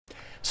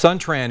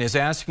Suntran is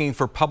asking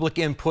for public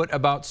input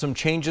about some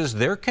changes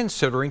they're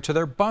considering to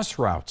their bus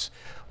routes.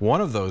 One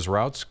of those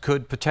routes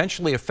could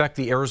potentially affect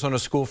the Arizona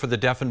School for the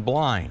Deaf and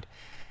Blind.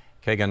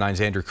 KGUN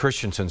 9's Andrew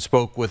Christensen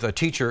spoke with a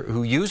teacher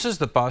who uses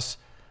the bus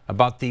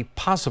about the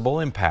possible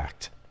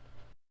impact.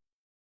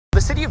 The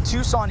city of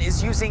Tucson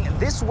is using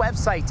this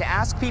website to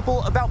ask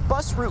people about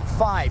Bus Route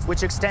 5,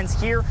 which extends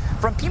here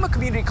from Pima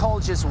Community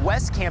College's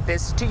West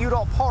Campus to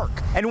Udall Park.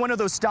 And one of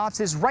those stops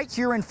is right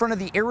here in front of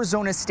the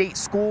Arizona State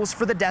Schools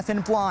for the Deaf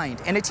and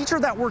Blind. And a teacher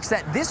that works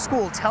at this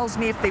school tells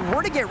me if they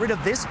were to get rid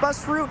of this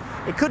bus route,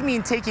 it could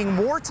mean taking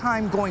more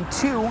time going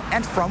to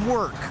and from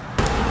work.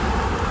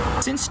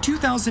 Since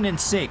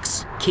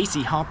 2006,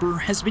 Casey Hopper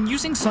has been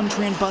using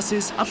Suntran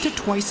buses up to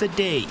twice a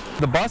day.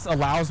 The bus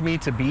allows me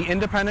to be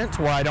independent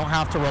to where I don't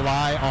have to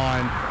rely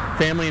on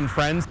family and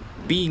friends.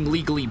 Being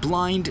legally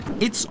blind,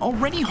 it's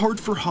already hard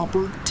for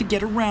Hopper to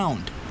get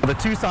around. The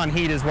Tucson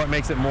heat is what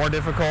makes it more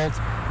difficult,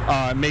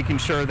 making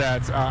sure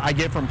that I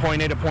get from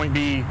point A to point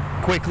B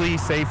quickly,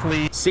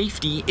 safely.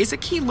 Safety is a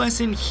key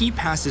lesson he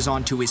passes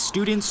on to his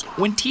students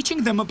when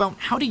teaching them about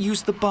how to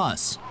use the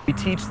bus. We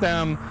teach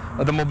them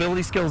the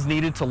mobility skills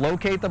needed to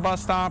locate the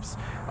bus stops,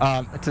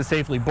 to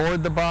safely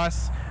board the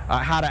bus,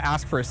 how to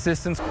ask for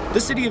assistance. The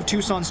City of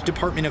Tucson's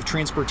Department of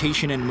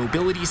Transportation and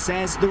Mobility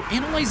says they're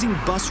analyzing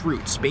bus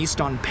routes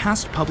based on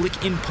past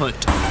public input.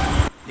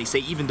 They say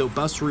even though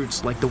bus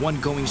routes like the one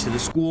going to the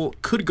school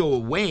could go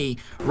away,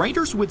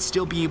 riders would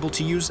still be able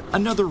to use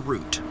another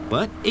route,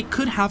 but it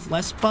could have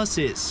less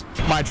buses.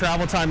 My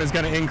travel time is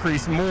going to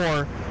increase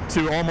more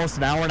to almost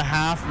an hour and a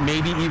half,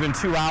 maybe even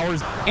 2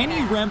 hours.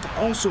 Annie Remp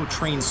also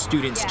trains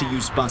students to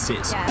use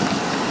buses.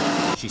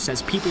 She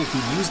says people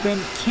who use them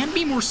can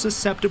be more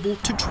susceptible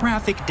to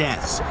traffic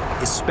deaths,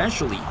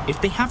 especially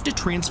if they have to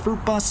transfer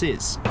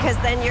buses. Because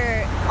then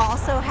you're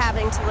also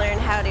having to learn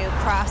how to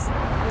cross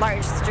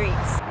large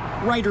streets.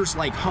 Riders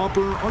like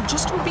Hopper are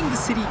just hoping the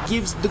city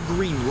gives the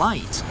green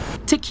light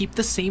to keep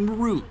the same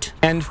route.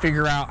 And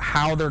figure out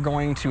how they're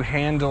going to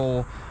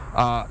handle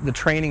the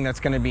training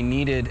that's going to be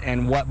needed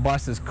and what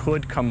buses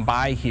could come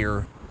by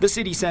here. The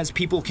city says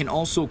people can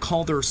also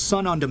call their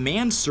Sun on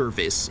Demand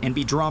service and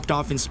be dropped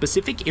off in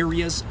specific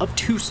areas of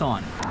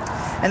Tucson.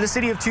 And the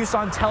City of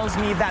Tucson tells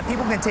me that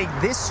people can take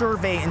this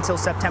survey until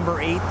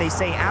September 8th. They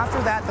say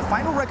after that, the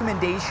final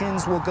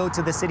recommendations will go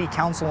to the City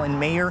Council and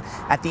Mayor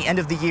at the end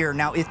of the year.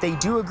 Now, if they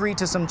do agree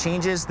to some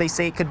changes, they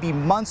say it could be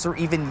months or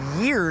even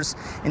years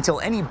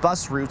until any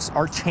bus routes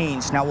are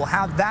changed. Now, we'll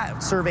have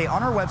that survey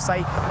on our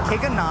website,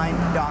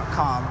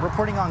 KGUN9.com.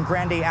 Reporting on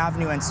Grande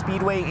Avenue and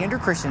Speedway, Andrew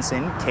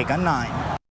Christensen, KGUN 9.